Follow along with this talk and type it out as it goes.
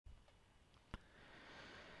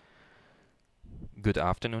Good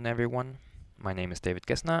afternoon, everyone. My name is David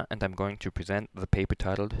Gessner, and I'm going to present the paper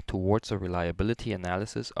titled Towards a Reliability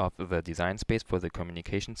Analysis of the Design Space for the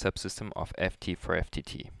Communication Subsystem of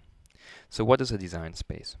FT4FTT. So what is a design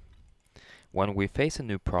space? When we face a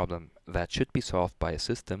new problem that should be solved by a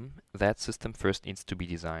system, that system first needs to be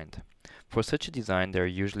designed. For such a design, there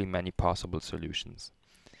are usually many possible solutions.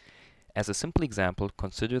 As a simple example,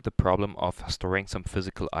 consider the problem of storing some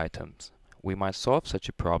physical items. We might solve such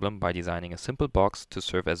a problem by designing a simple box to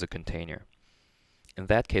serve as a container. In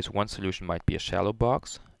that case, one solution might be a shallow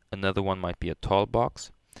box, another one might be a tall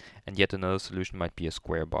box, and yet another solution might be a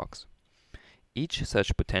square box. Each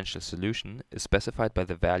such potential solution is specified by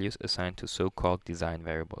the values assigned to so-called design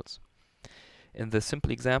variables. In this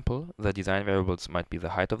simple example, the design variables might be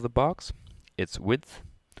the height of the box, its width,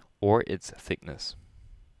 or its thickness.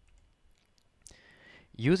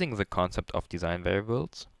 Using the concept of design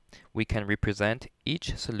variables, we can represent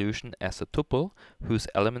each solution as a tuple whose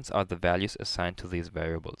elements are the values assigned to these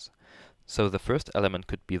variables. So the first element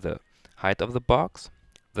could be the height of the box,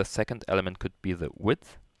 the second element could be the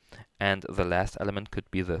width, and the last element could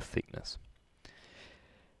be the thickness.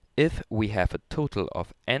 If we have a total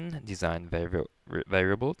of n design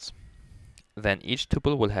variables, then each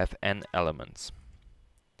tuple will have n elements.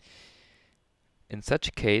 In such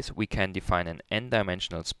a case, we can define an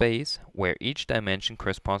n-dimensional space where each dimension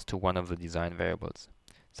corresponds to one of the design variables.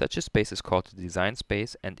 Such a space is called the design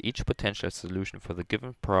space, and each potential solution for the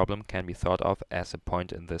given problem can be thought of as a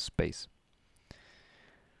point in this space.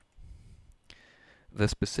 The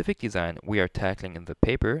specific design we are tackling in the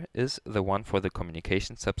paper is the one for the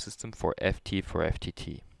communication subsystem for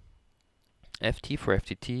FT4FTT.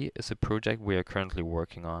 FT4FTT is a project we are currently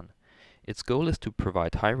working on. Its goal is to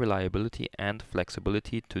provide high reliability and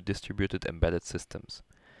flexibility to distributed embedded systems.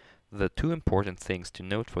 The two important things to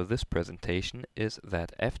note for this presentation is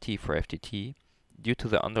that FT4FTT, due to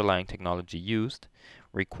the underlying technology used,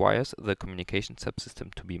 requires the communication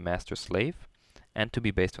subsystem to be master-slave and to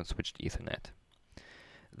be based on switched Ethernet.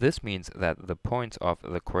 This means that the points of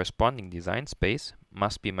the corresponding design space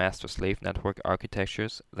must be master-slave network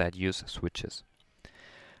architectures that use switches.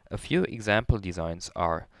 A few example designs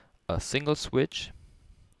are a single switch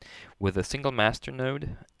with a single master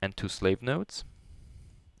node and two slave nodes,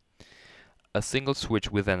 a single switch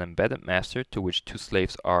with an embedded master to which two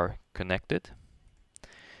slaves are connected,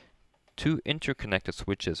 two interconnected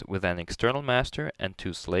switches with an external master and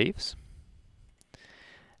two slaves,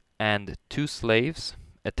 and two slaves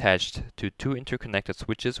attached to two interconnected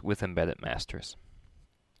switches with embedded masters.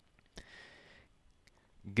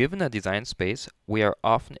 Given a design space, we are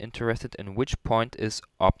often interested in which point is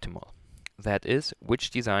optimal. That is,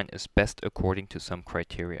 which design is best according to some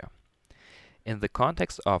criteria. In the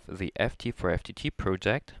context of the FT4FTT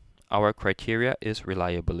project, our criteria is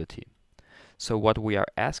reliability. So what we are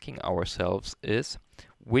asking ourselves is,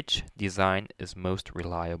 which design is most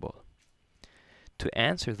reliable? To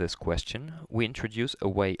answer this question, we introduce a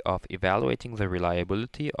way of evaluating the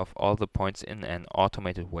reliability of all the points in an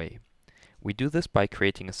automated way. We do this by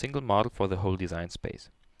creating a single model for the whole design space.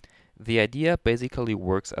 The idea basically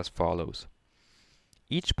works as follows.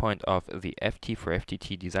 Each point of the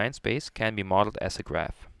FT4FTT design space can be modeled as a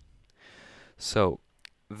graph. So,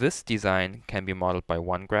 this design can be modeled by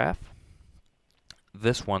one graph,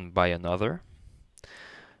 this one by another,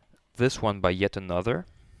 this one by yet another,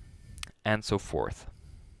 and so forth.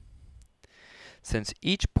 Since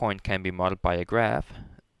each point can be modeled by a graph,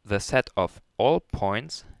 the set of all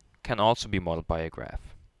points can also be modeled by a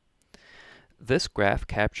graph. This graph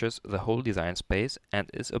captures the whole design space and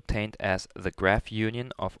is obtained as the graph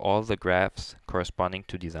union of all the graphs corresponding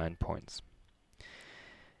to design points.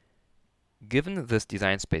 Given this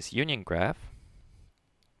design space union graph,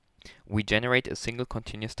 we generate a single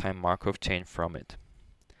continuous time Markov chain from it.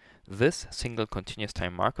 This single continuous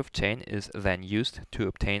time Markov chain is then used to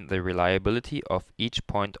obtain the reliability of each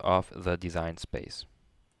point of the design space.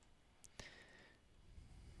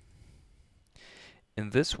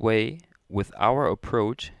 In this way, with our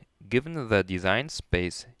approach, given the design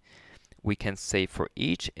space, we can say for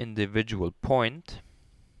each individual point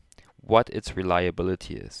what its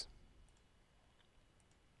reliability is.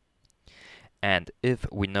 And if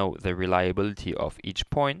we know the reliability of each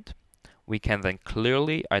point, we can then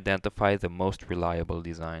clearly identify the most reliable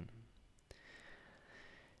design.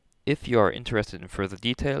 If you are interested in further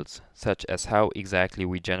details, such as how exactly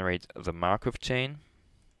we generate the Markov chain,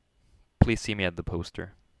 please see me at the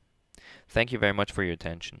poster. Thank you very much for your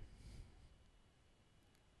attention.